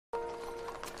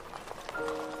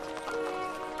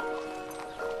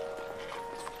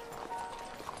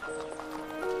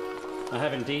I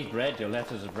have indeed read your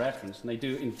letters of reference, and they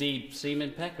do indeed seem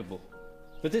impeccable.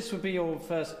 But this would be your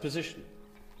first position?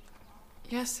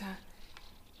 Yes, sir.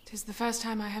 'Tis the first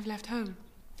time I have left home.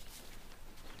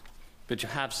 But you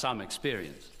have some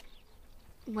experience.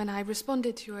 When I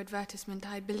responded to your advertisement,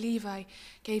 I believe I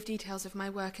gave details of my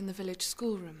work in the village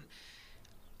schoolroom.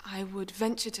 I would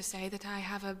venture to say that I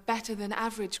have a better than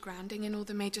average grounding in all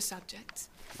the major subjects.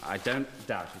 I don't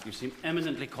doubt it. You seem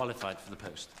eminently qualified for the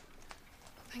post.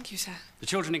 Thank you, sir. The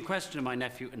children in question are my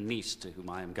nephew and niece, to whom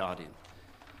I am guardian.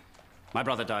 My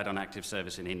brother died on active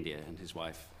service in India, and his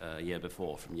wife a year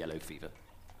before from yellow fever.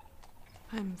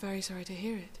 I'm very sorry to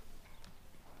hear it.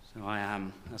 So I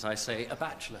am, as I say, a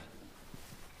bachelor.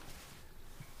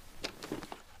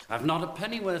 I've not a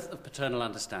pennyworth of paternal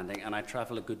understanding, and I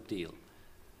travel a good deal.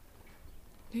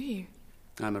 Do you?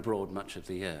 I'm abroad much of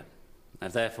the year.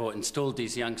 I've therefore installed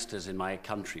these youngsters in my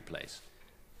country place.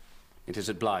 It is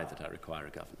at Blythe that I require a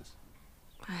governess.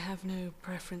 I have no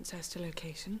preference as to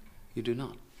location. You do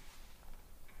not?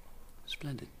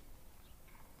 Splendid.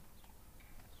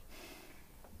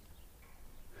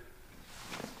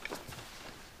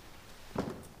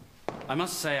 I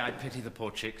must say I pity the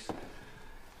poor chicks,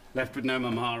 left with no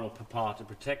mamma or papa to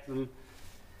protect them.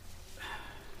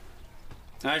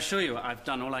 I assure you, I've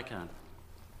done all I can.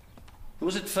 There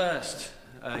was at first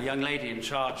a young lady in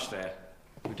charge there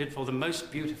who did for them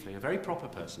most beautifully, a very proper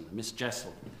person, Miss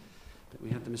Jessel. But we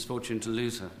had the misfortune to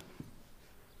lose her.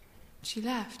 She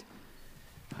left?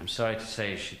 I'm sorry to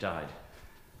say she died.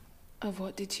 Of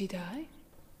what did she die?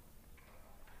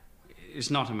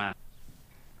 It's not a matter.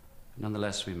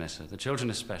 Nonetheless, we miss her. The children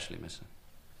especially miss her.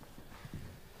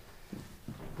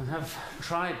 I have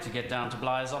tried to get down to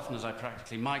Blythe as often as I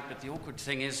practically might, but the awkward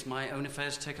thing is my own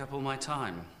affairs take up all my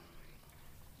time.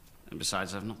 And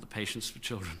besides, I've not the patience for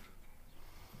children.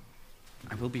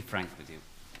 I will be frank with you.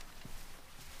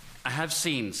 I have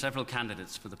seen several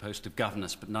candidates for the post of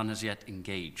governess, but none has yet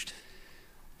engaged.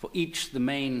 For each, the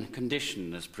main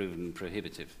condition has proven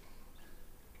prohibitive.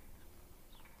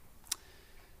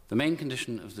 The main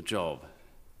condition of the job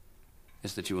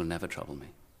is that you will never trouble me.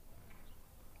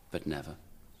 But never.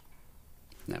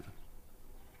 Never.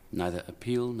 Neither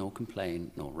appeal nor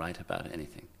complain nor write about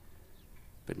anything.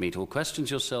 But meet all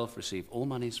questions yourself, receive all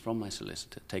monies from my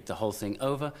solicitor, take the whole thing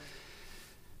over,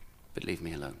 but leave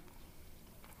me alone.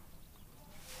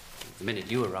 The minute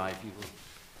you arrive, you will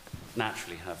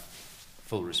naturally have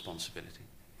full responsibility.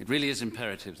 It really is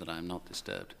imperative that I am not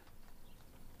disturbed.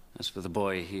 As for the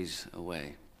boy, he's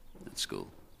away at school.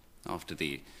 After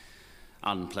the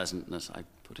unpleasantness I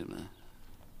put him there.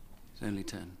 He's only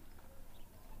 10.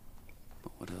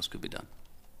 But what else could be done?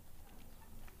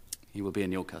 He will be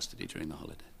in your custody during the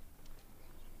holiday.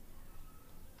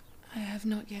 I have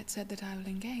not yet said that I will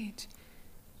engage.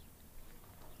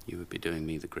 You would be doing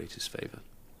me the greatest favor.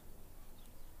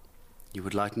 You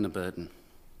would lighten the burden.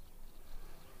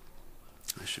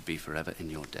 I should be forever in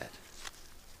your debt.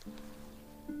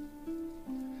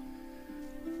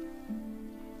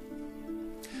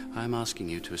 I am asking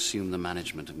you to assume the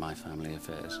management of my family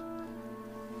affairs.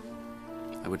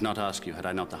 I would not ask you had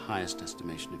I not the highest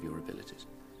estimation of your abilities.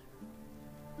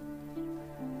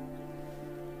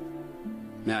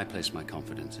 May I place my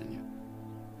confidence in you?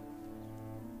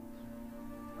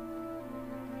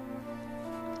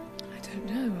 I don't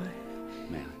know.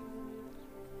 May I?